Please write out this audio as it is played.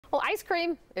Well, ice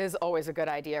cream is always a good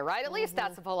idea, right? At least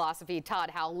that's the philosophy Todd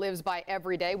Howell lives by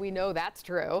every day. We know that's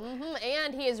true.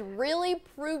 And he is really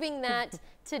proving that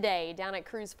today down at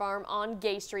Cruze Farm on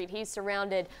Gay Street. He's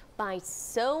surrounded by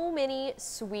so many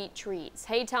sweet treats.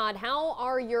 Hey, Todd, how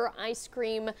are your ice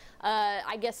cream,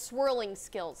 I guess, swirling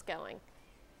skills going?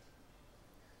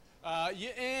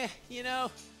 You know,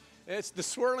 it's the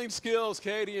swirling skills,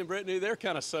 Katie and Brittany, they're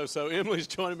kind of so-so. Emily's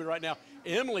joining me right now.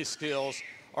 Emily's skills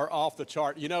are off the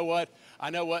chart. You know what? I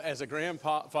know what, as a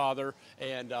grandfather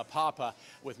and papa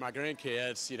with my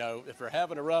grandkids, you know, if they're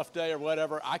having a rough day or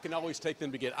whatever, I can always take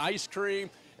them to get ice cream,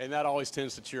 and that always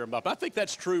tends to cheer them up. I think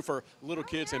that's true for little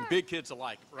kids and big kids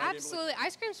alike, right, Absolutely. Emily?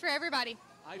 Ice cream's for everybody.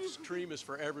 Ice cream is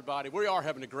for everybody. We are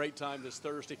having a great time this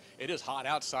Thursday. It is hot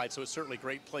outside, so it's certainly a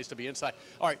great place to be inside.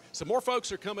 All right, some more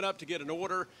folks are coming up to get an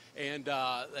order, and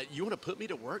you want to put me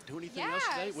to work, do anything else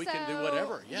today? We can do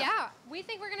whatever. Yeah, we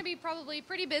think we're going to be probably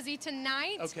pretty busy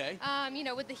tonight. Okay. You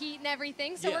know, with the heat and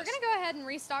everything. So we're going to go ahead and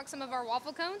restock some of our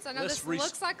waffle cones. I know this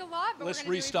looks like a lot, but let's we're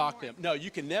going to restock them. No, you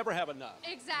can never have enough.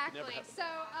 Exactly. So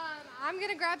I'm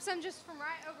going to grab some just from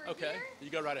right over here. Okay, you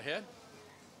go right ahead.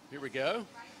 Here we go.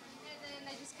 And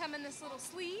then they just come in this little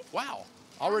sleeve. Wow,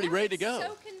 already ready to go.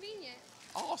 So convenient.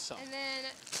 Awesome. And then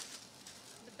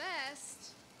the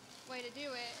best way to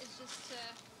do it is just to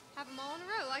have them all in a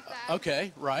row like that.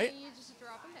 Okay, right. And you just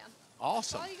drop them down.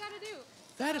 Awesome. That's all you got to do.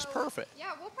 That is perfect.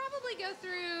 Yeah, we'll probably go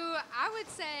through, I would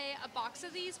say, a box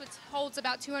of these, which holds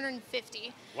about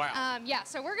 250. Wow. Yeah,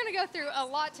 so we're going to go through a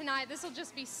lot tonight. This will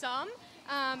just be some,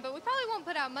 but we probably won't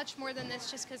put out much more than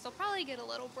this just because they'll probably get a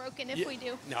little broken if we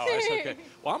do. No, that's okay.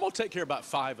 Well, I'm going to take care of about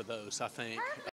 5 of those, I think. Perfect.